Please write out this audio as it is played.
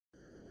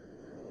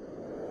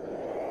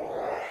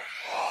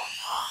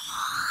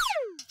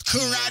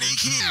Karate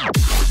Kid.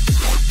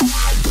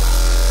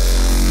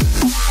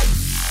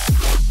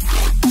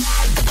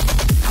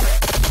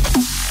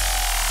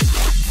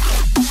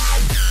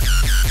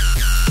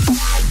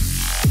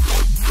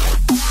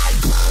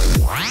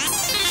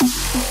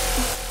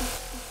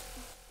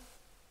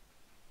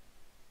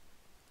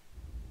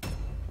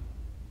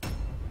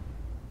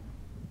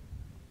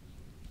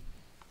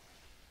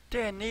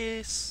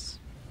 Dennis!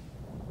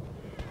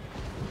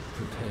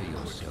 Prepare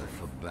yourself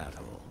for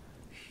battle,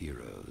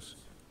 heroes.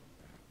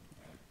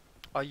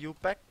 Are you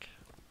back?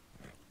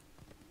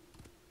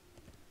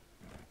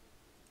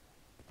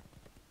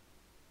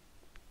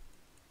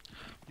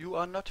 You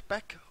are not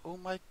back, oh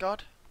my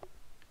god.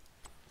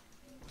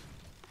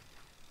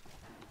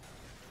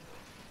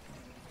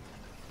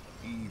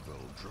 Evil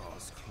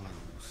draws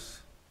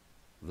close.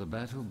 The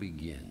battle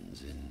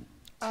begins in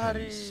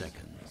Ari. 10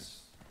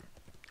 seconds.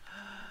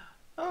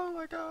 Oh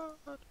my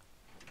god.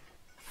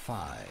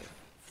 5,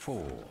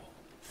 4,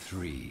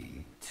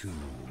 3, 2,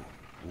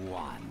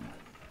 1.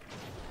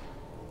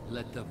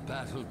 Let the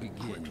battle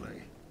begin.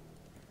 Quickly.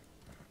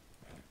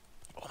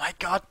 Oh my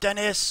god,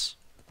 Dennis!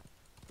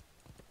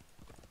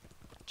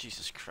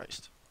 Jesus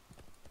Christ.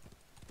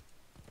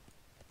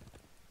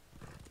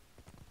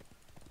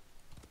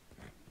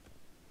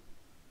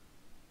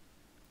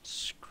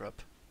 Scrub.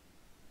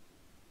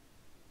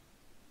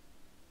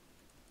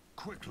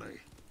 Quickly.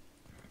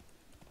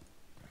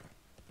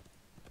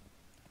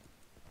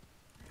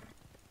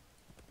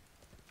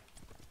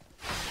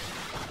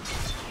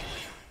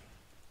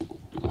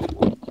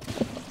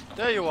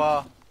 There you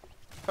are.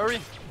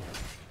 Hurry.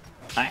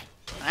 Hi.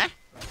 Huh?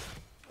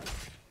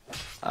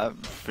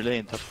 I'm really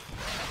in top,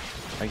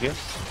 I guess.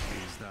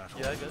 Is that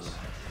Yeah, I guess.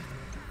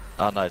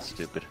 Oh no, it's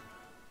stupid.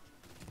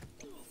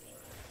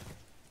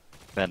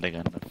 Then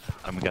again,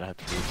 I'm gonna have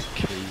to do the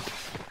cave.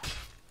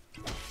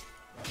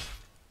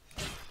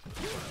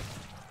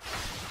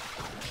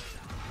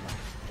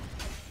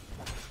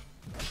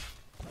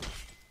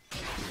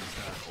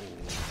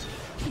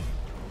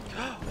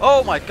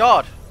 Oh my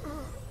god!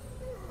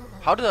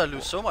 How did I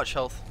lose so much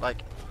health?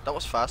 Like, that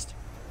was fast.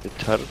 The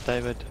turtle,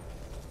 David.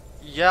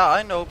 Yeah,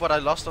 I know, but I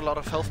lost a lot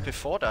of health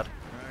before that.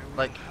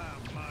 Like,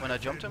 when I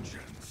jumped him.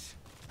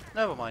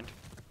 Never mind.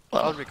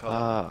 I'll recover.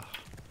 Ah,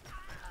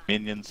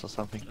 minions or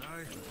something.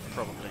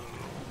 Probably.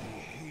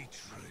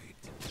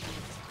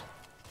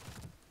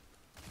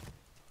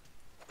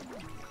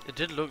 It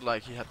did look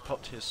like he had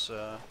popped his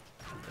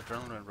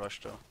adrenaline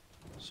rush though.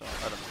 So,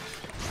 I don't know.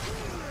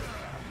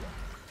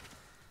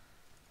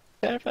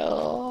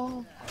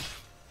 Careful!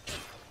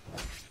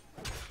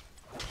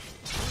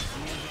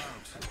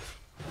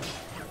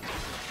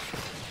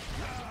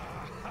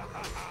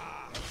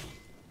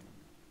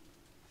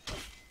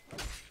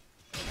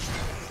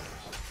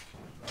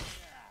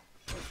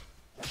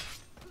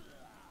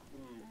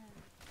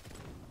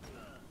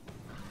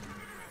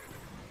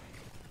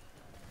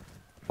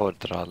 Poor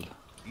Thrall.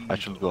 I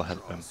should go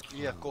help him.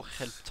 Yeah, go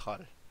help Thrall.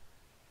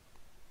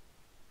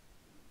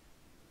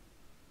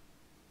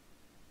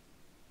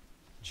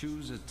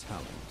 Choose a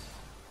talent.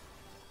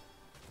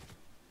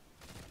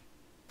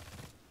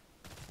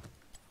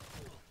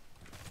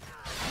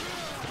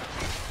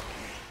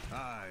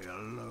 I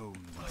alone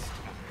must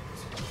act.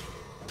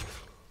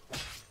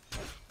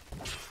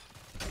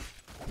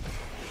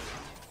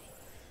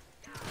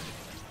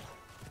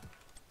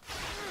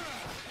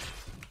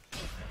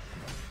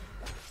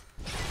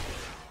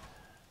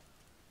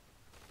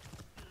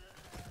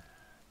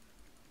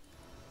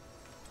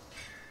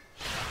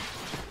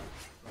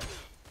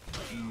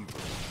 Evil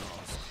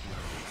draws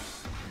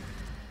close.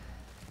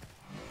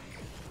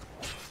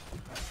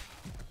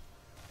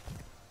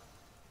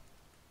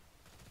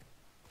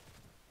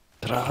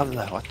 Thrall,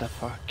 what the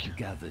fuck?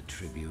 Gather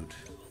tribute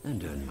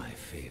and earn my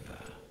favor.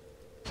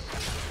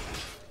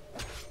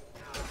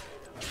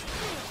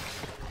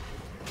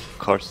 Of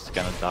course it's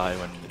gonna die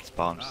when it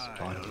spawns. I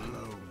Spawn.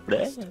 alone Bleh.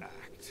 must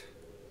act.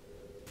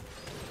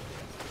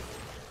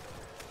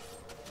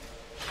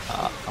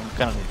 I'm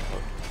gonna need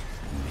help.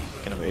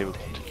 Gonna be able to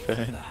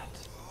defend.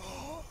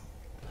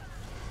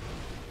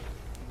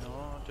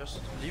 No, just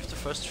leave the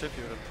first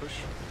tribute and push.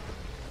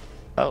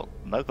 Oh,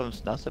 now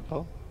comes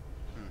Nasepo.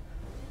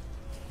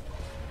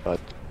 But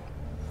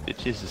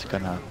Bitches is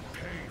gonna.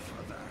 Pay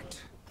for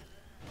that.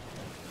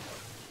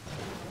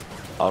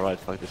 Alright,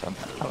 fuck this. I'm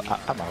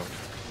out.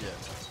 Yeah.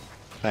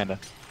 Kinda.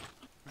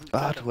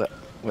 But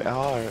we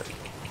are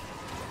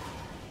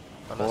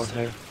But for let's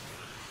see. her.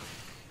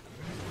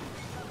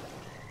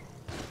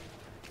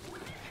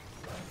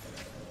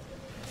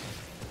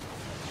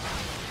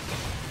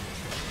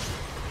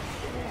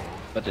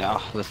 But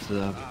yeah, let's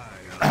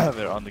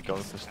we're only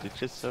going for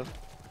stitches, so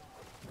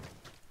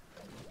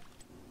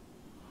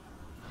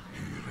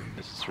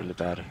this is really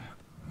bad.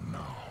 No.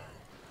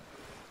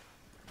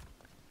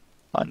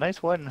 Oh,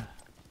 nice one.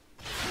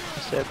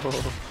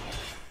 Sebo.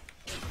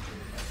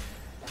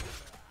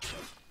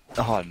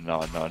 Oh no,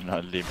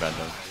 leave me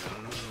alone.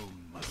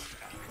 Alone must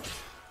act.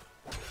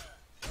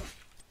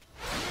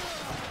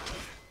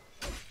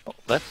 Oh,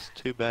 that's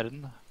too bad,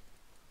 isn't it?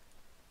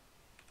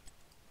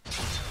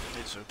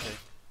 is okay.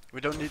 We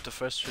don't need the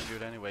first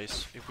tribute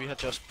anyways. If we had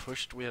just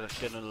pushed, we had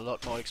gotten a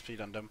lot more XP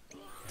than them.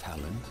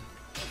 Talent?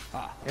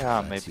 Ah,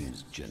 Yeah, that maybe.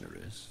 seems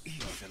generous.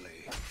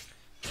 Easily.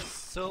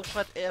 So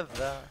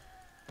whatever.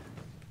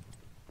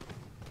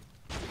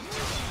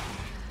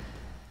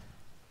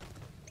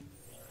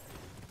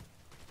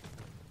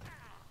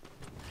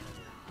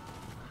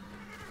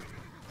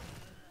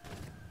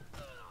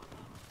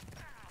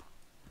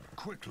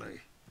 Quickly.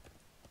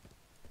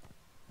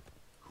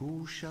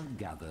 Who shall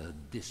gather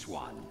this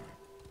one?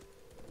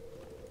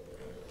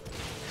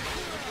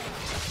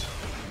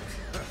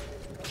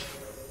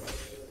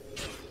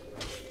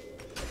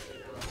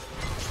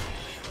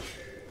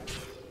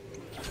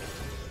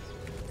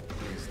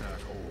 Is that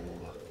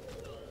all?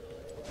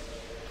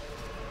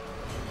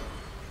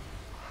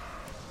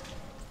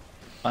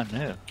 Oh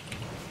no.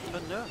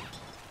 Oh no.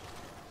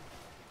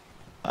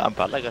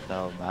 But I got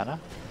no mana.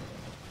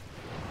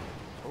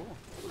 Oh.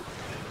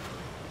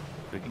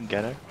 We can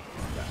get her.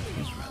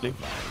 Please.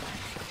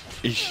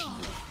 Ish.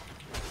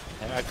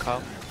 Here I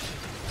come.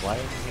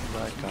 Lightning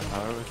like a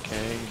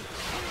hurricane.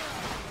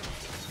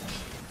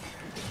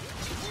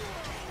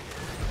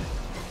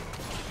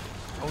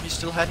 Oh, he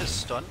still had his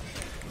stun?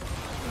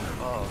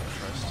 Oh,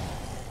 Christ.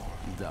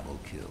 Double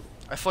kill.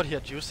 I thought he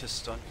had used his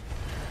stun.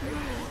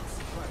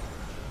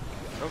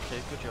 Okay,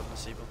 good job,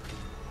 Nasibo.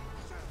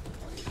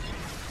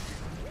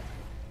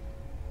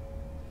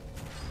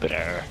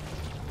 Better.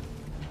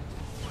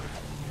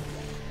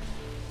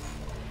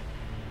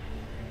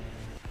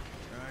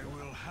 I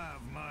will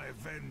have my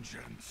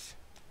vengeance.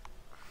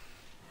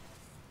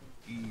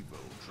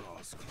 Evil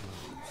draws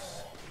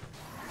close.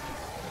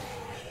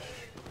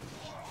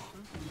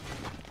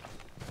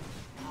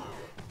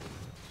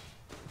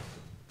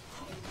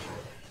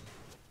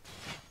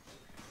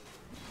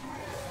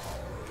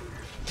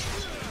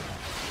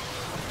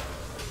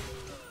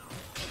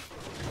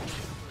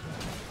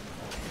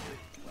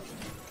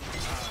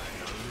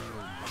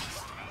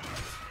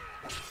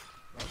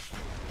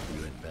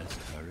 You had best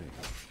hurry.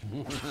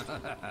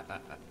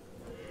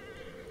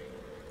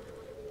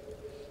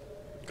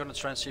 I'm gonna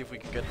try and see if we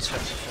can get 10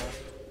 before.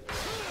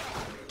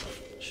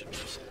 Should be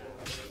easy.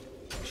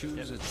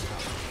 Choose a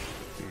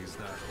talent. Is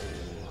that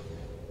all?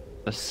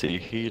 Let's see,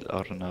 heal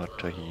or not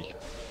to heal.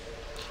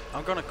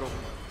 I'm gonna go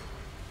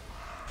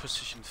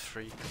position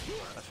 3,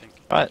 I think.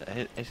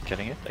 Right, he's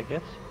getting it, I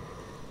guess.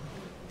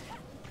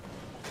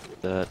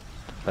 The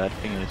bad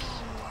thing is...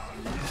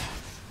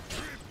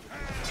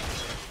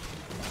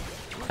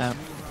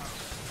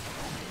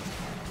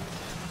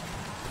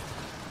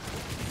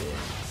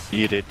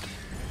 Eat it,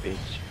 bitch.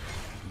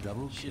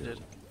 Double She kill. did.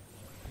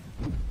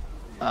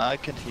 I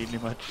can't heal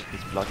him much,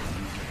 he's blocking.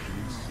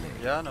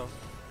 Yeah, I know.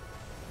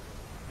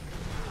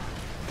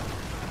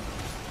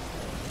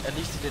 At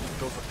least he didn't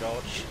go for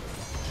gouge.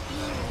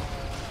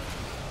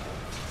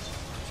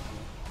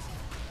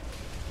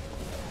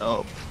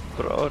 Oh,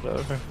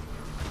 brother.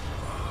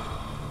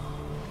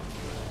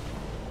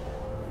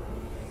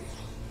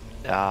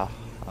 Yeah,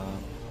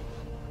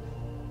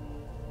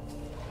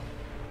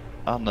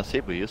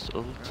 Nasibu used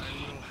ult.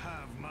 I will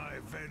have my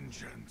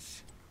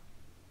vengeance.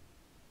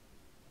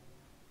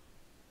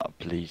 Oh,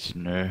 please,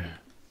 no.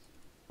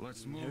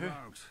 Let's move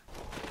out.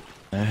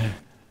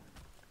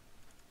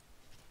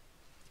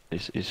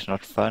 It's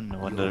not fun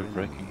when they're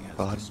breaking Has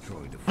fun.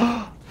 destroyed a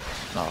foe.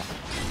 No.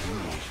 If you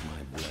wish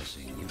my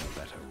blessing, you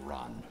better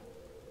run.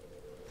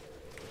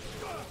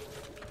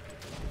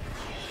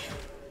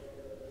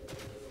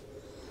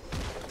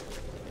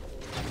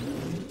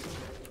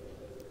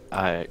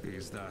 I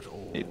Is that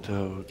all? need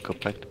to go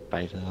back to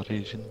Biden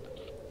region.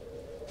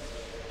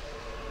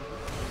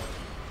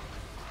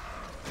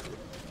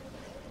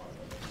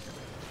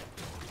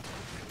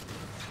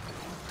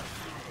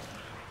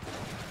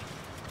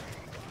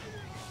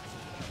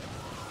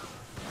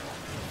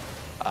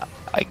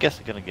 I guess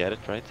they're gonna get it,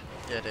 right?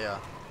 Yeah, they are.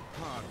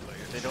 Hardly.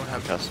 They don't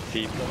have Because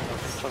people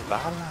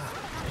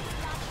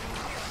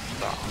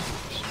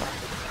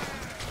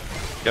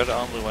You're the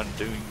only one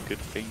doing good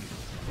things.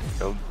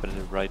 Going for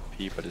the right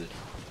people.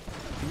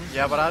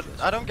 Yeah, but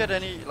I don't get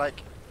any,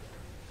 like...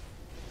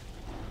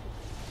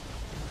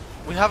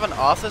 We have an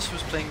Arthas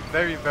who's playing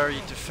very, very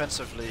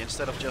defensively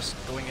instead of just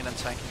going in and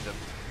tanking them.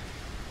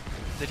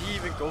 Did he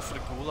even go for the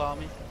Ghoul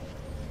army?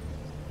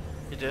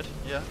 He did,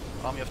 yeah.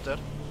 Army of Dead.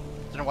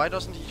 Then why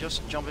doesn't he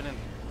just jump in and...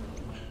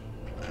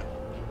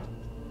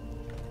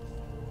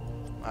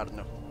 I don't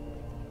know.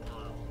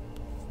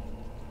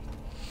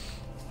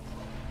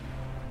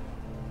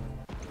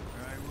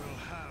 I will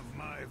have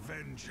my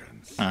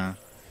vengeance. Oh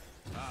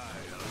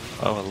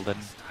well then.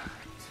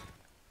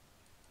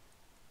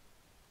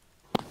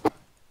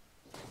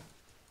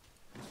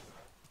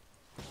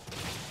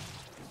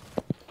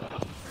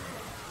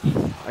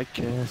 I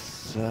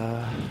guess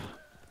I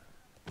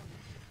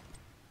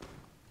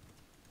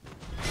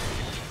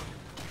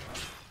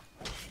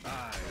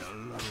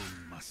alone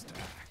must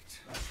act.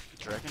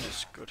 Dragon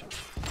is good.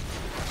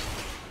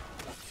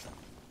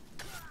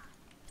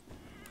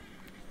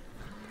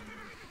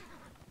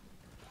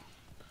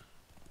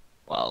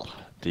 well,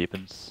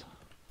 deepens.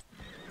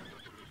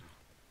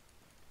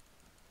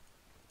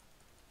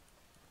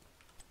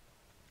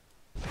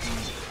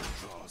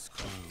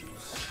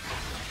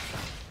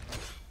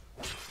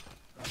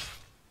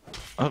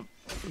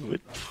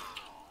 With...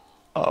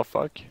 Oh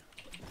fuck.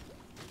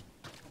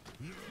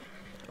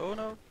 Oh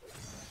no.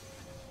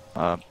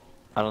 I'm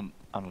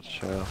not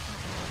sure.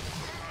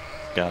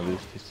 Gonna lose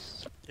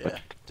this. Yeah,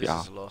 But, this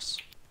yeah. is a loss.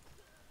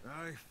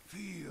 I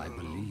feel I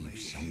believe only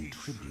some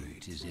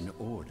tribute is in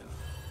order.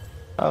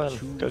 Oh well,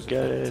 Choose go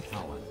get a it.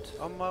 talent.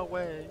 On my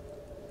way.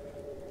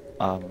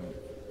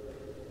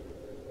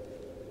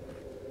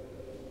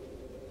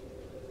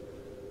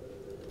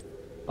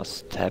 A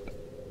step.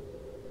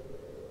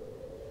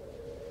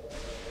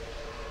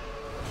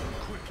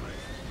 quickly.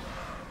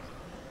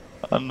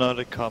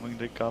 Another coming,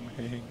 they're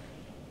coming.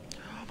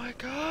 Oh my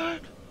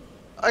god.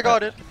 I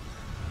got it.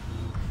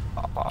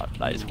 Oh,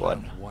 nice You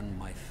one. have won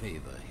my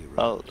favor, heroes.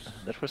 Well,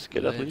 that was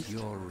good at Let least.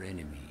 your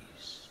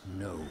enemies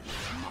know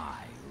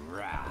my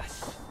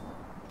wrath.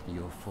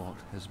 Your fort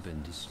has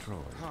been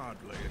destroyed.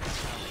 Hardly a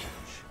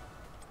challenge.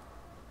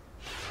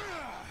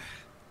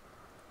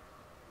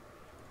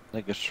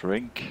 Like a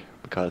shrink,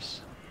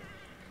 because...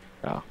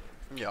 Yeah.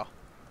 Yeah.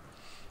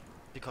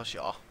 Because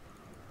yeah.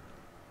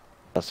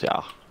 That's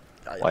yeah.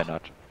 Yeah, Why yeah.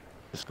 not?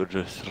 It's good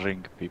to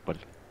shrink people.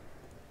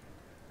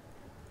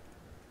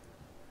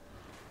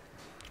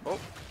 Oh,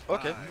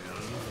 okay.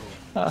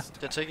 Ah,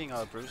 They're taking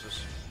our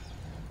bruises.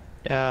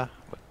 yeah,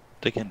 but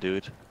they can do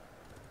it.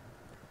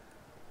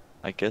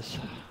 I guess.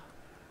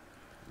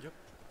 Yep.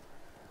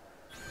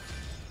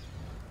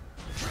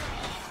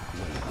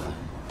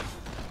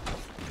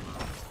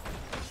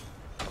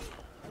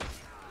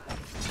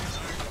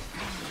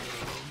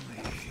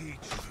 Only hatred.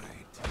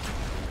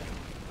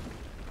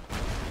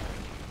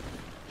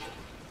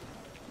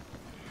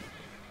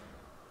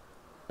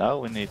 Now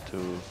we need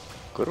to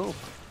group.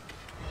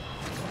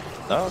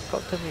 No,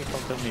 come to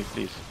me,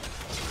 please.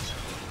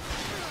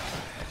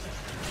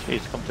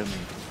 Please come to me.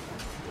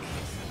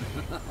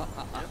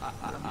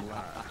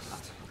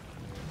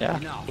 Yeah,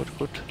 Enough.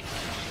 good.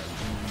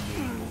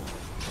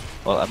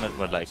 Well, I meant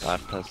when like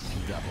Arthas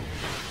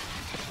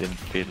didn't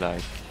feel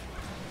like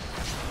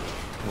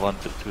he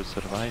wanted to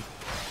survive.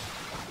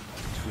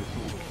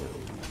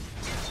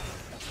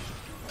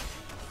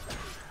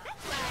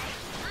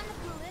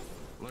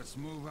 Let's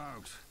move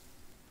out.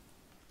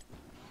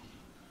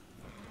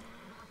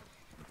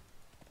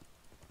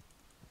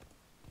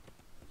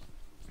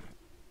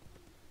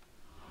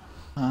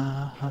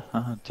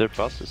 Their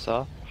boss is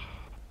up.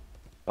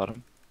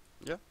 Bottom.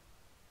 Yeah.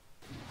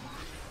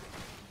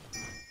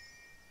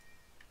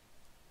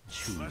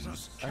 Let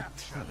us Choose a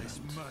capture this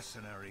talent.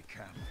 mercenary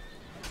camp.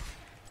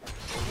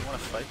 You wanna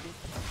fight me?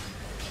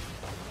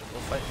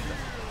 We'll fight you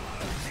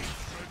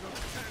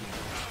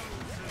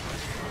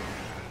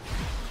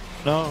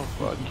No,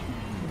 fuck.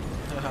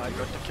 then. I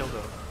got the kill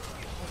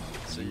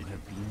though. You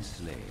have been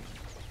slain.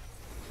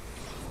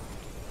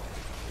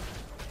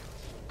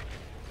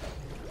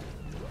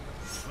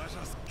 Let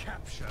us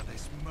capture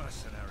this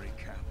mercenary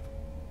camp.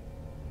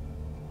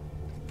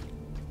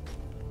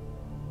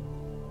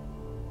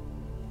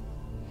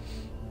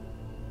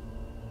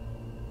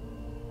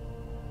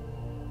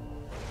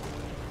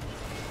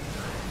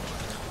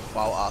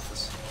 Wow,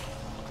 Arthas.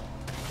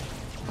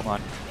 Come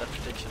on. That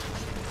prediction.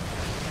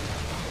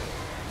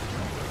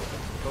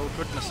 Oh,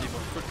 good, Nasibo.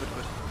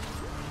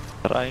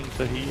 Good. Trying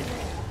to heal.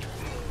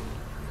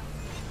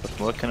 But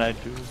what can I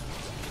do?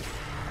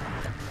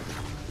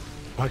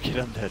 Fuck it,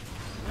 I'm dead.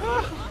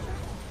 My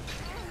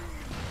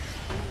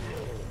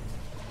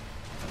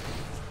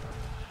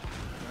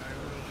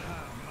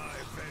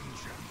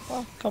vengeance.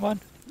 Oh, come on.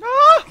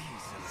 Ah!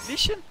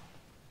 Vision!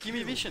 Give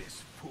me vision!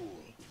 This fool.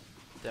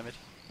 Damn it.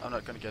 I'm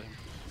not gonna get him.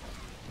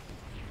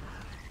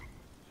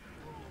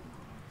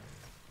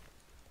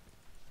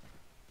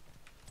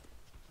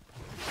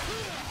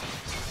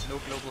 No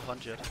global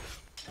hunt yet.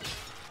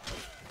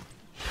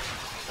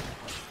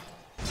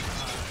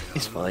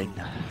 It's fine.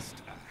 Must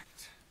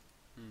act.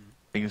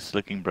 Things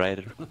looking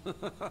brighter.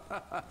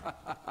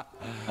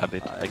 A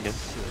bit, I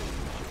guess.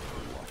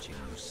 Watching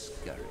you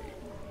scurry.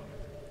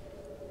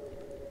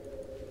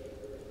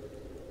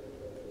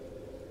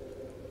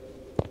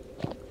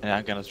 And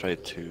I'm gonna try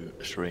to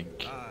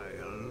shrink. I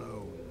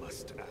alone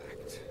must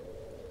act.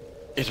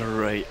 It's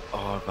alright.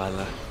 Oh,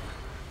 Vala.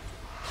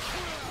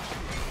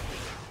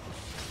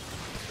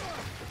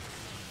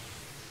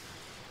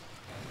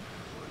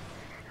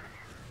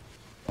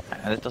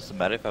 And it doesn't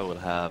matter if I will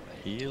have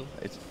heal,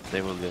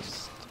 they will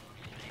just...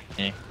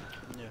 Eh.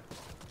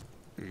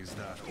 Yeah. Is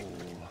that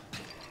all?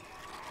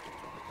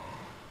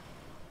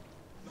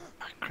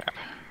 Ah, crap.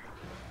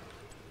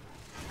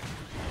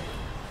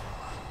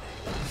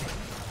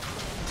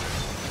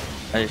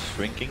 Are you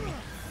shrinking?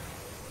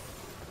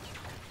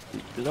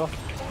 Lot.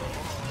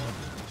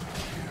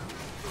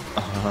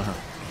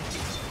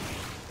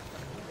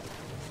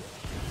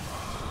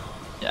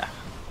 Yeah.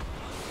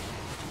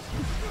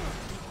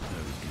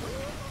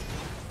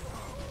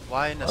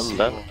 Why Well Nasibo?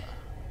 done.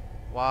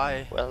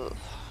 Why? Well...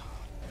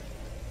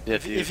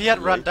 If he had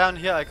run down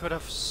here, I could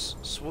have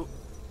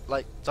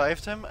like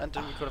dived him, and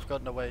then we could have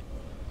gotten away.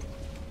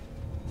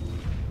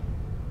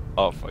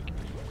 Oh fuck.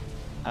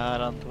 I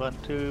don't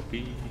want to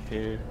be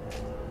here.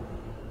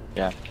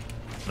 Yeah,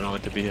 I don't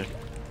want to be here.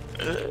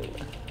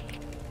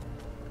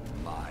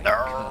 My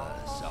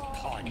curse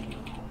upon you.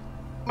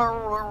 No.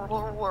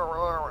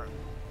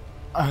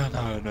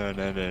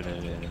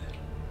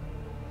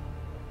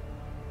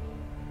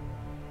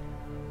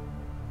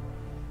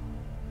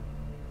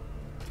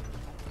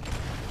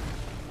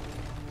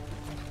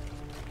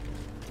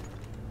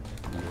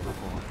 Your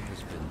fort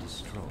has been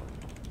destroyed.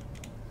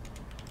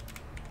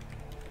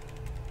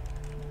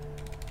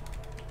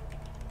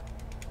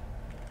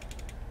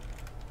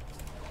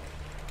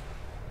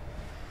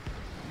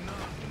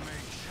 None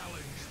may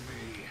challenge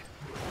me.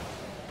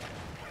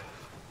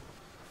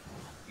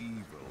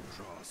 Evil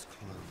draws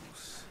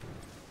close.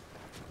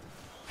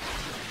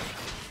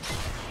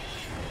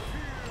 Feel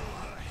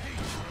the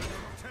hatred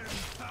of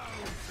 10,000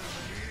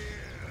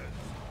 years.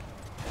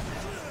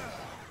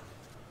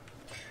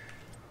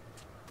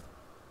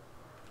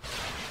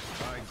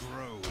 I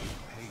grow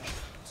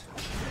impatient.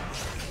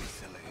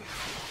 Easily.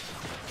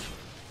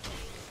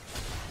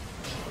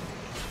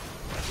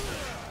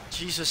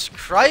 Jesus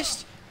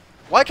Christ!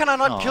 Why can I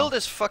not Aw. kill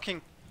this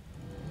fucking...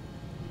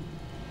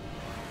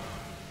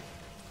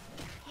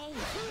 Hey, you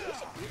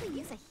should really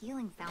use a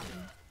healing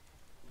fountain.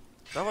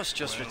 That was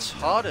just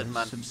retarded,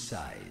 man.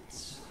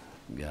 Subsides.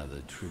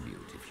 Gather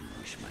tribute if you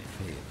wish my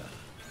favor.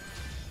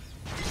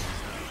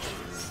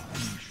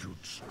 We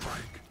should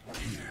strike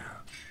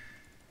here.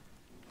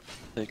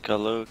 Take a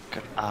look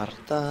at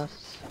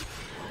Arthas.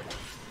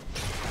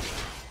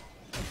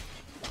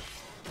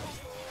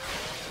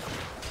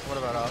 What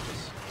about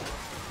Arthas?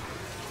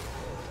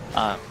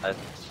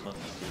 That's not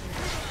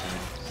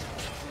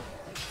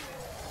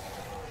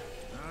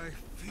I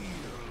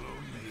feel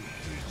only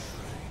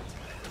hatred.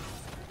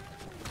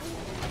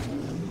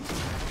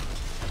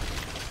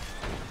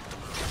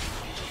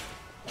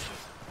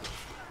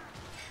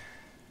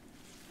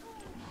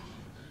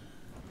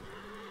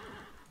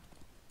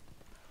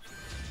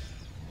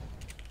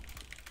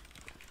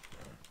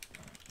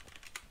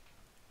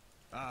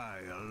 I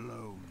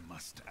alone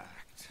must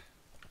act.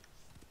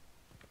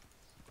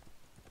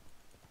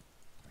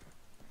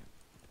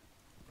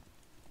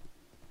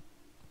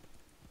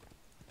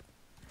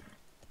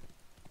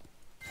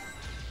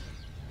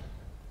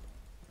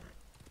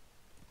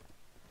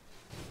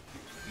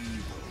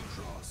 Evil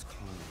draws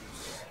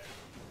close.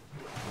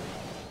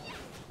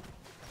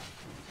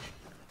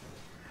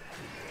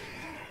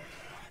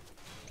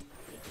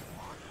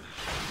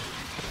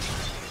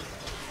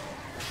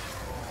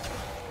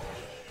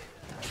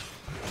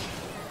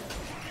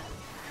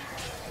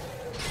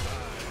 I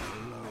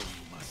alone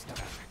must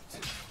act.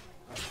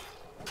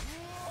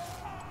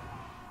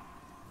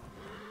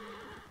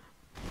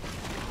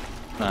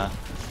 Nah.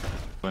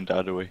 Went the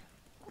other way.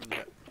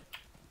 Yeah.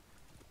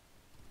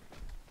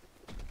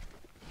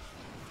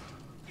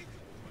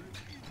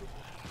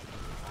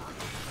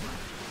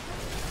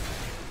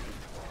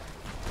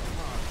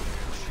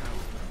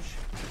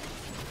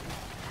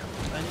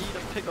 I need a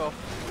pick off.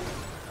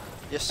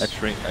 Yes. I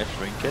shrink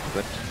it,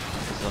 but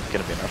it's not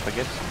gonna be enough, I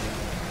guess.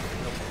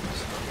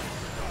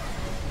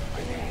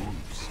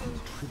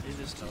 It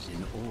is not.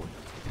 In order.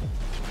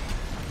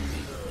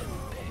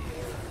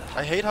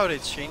 I hate how they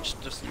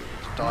changed this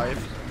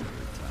dive.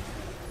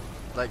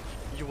 Like,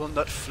 you will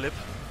not flip.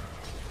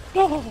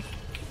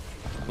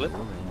 Flip?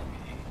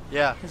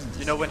 Yeah,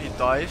 you know when he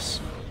dives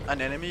an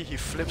enemy, he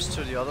flips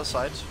to the other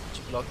side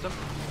to block them.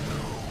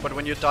 But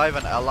when you dive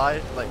an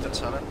ally, like the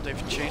talent,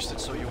 they've changed it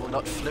so you will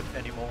not flip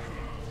anymore.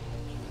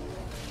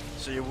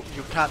 So you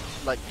can't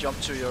like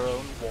jump to your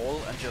own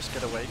wall and just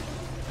get away.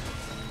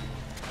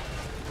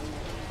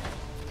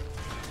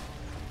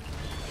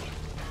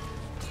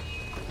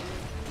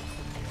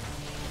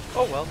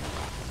 Oh well.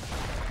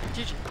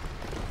 GG.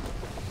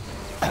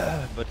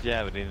 But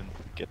yeah, we didn't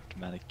get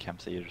many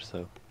camps either,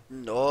 so...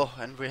 No,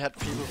 and we had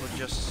people who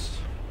just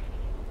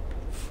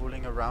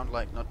fooling around,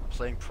 like not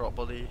playing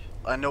properly.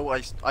 I know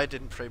I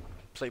didn't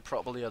play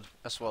properly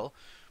as well,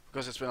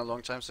 because it's been a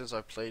long time since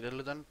I played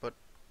Illidan, but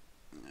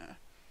yeah,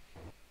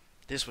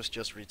 this was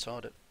just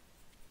retarded.